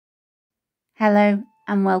Hello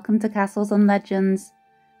and welcome to Castles and Legends.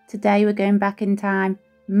 Today we're going back in time,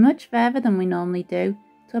 much further than we normally do,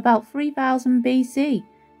 to about 3000 BC,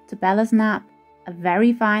 to Belas Knap, a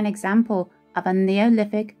very fine example of a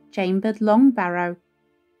Neolithic chambered long barrow.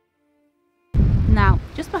 Now,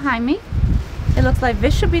 just behind me, it looks like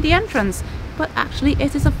this should be the entrance, but actually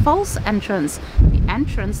it is a false entrance. The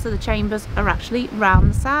entrance to the chambers are actually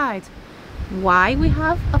round the side. Why we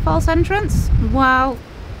have a false entrance? Well,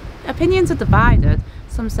 opinions are divided.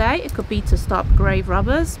 Some say it could be to stop grave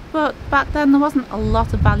robbers, but back then there wasn't a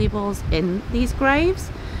lot of valuables in these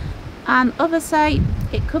graves. And others say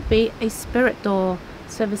it could be a spirit door,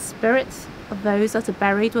 so the spirits of those that are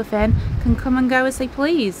buried within can come and go as they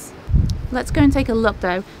please. Let's go and take a look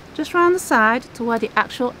though, just round the side to where the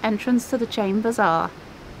actual entrance to the chambers are.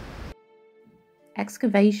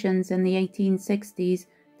 Excavations in the 1860s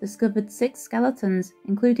discovered 6 skeletons,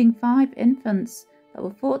 including 5 infants, that were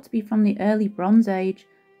thought to be from the early Bronze Age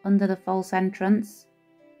under the false entrance.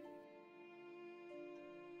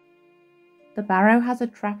 The barrow has a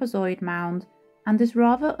trapezoid mound and is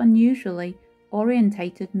rather unusually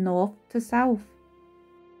orientated north to south.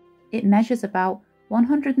 It measures about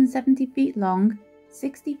 170 feet long,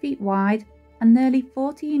 60 feet wide and nearly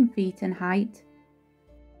 14 feet in height.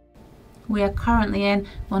 We are currently in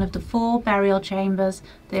one of the 4 burial chambers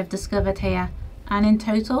they have discovered here, and in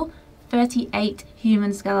total 38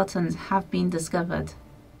 human skeletons have been discovered.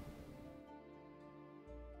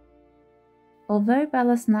 Although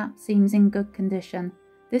Belas Knap seems in good condition,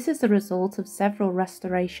 this is the result of several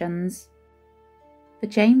restorations. The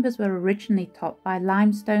chambers were originally topped by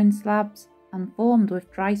limestone slabs and formed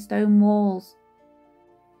with dry stone walls.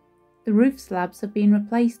 The roof slabs have been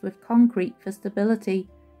replaced with concrete for stability,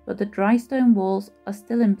 but the dry stone walls are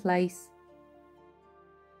still in place.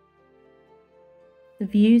 The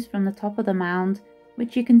views from the top of the mound,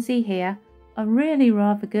 which you can see here, are really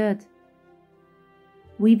rather good.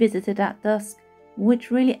 We visited at dusk, which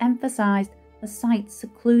really emphasised the site's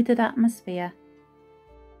secluded atmosphere.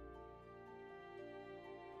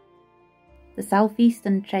 The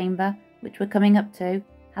southeastern chamber, which we're coming up to,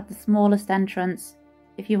 had the smallest entrance.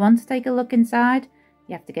 If you want to take a look inside,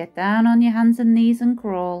 you have to get down on your hands and knees and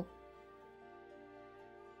crawl.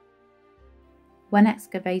 When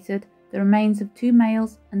excavated, the remains of 2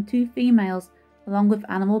 males and 2 females, along with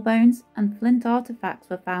animal bones and flint artefacts,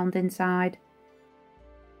 were found inside.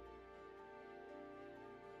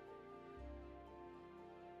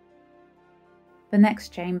 The next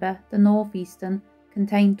chamber, the northeastern,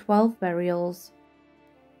 contained 12 burials.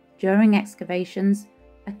 During excavations,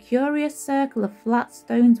 a curious circle of flat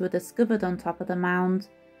stones were discovered on top of the mound,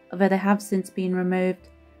 although they have since been removed,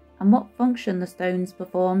 and what function the stones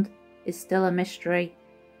performed is still a mystery.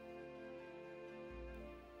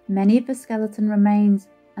 Many of the skeleton remains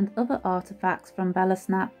and other artefacts from Belas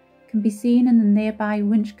Knap can be seen in the nearby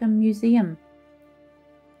Winchcombe Museum.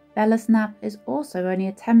 Belas Knap is also only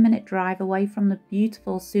a 10-minute drive away from the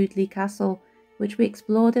beautiful Sudeley Castle, which we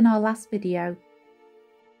explored in our last video.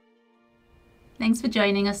 Thanks for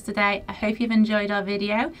joining us today. I hope you've enjoyed our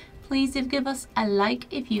video. Please do give us a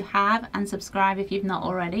like if you have and subscribe if you've not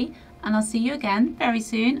already. And I'll see you again very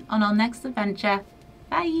soon on our next adventure.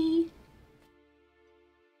 Bye!